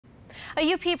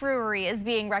A UP brewery is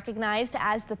being recognized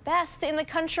as the best in the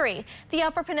country. The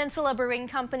Upper Peninsula Brewing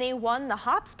Company won the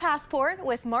Hops Passport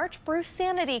with March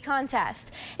Brewsanity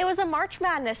contest. It was a March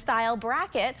Madness style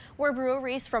bracket where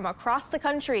breweries from across the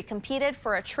country competed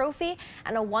for a trophy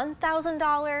and a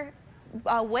 $1,000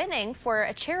 winning for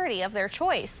a charity of their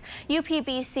choice.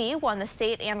 UPBC won the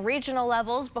state and regional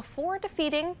levels before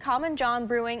defeating Common John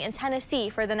Brewing in Tennessee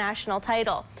for the national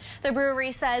title. The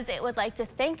brewery says it would like to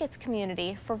thank its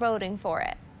community for voting for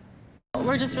it.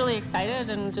 We're just really excited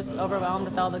and just overwhelmed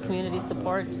with all the community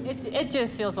support. It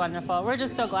just feels wonderful. We're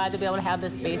just so glad to be able to have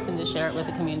this space and to share it with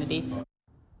the community.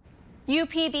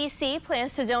 UPBC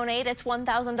plans to donate its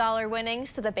 $1,000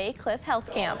 winnings to the Bay Cliff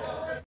Health Camp.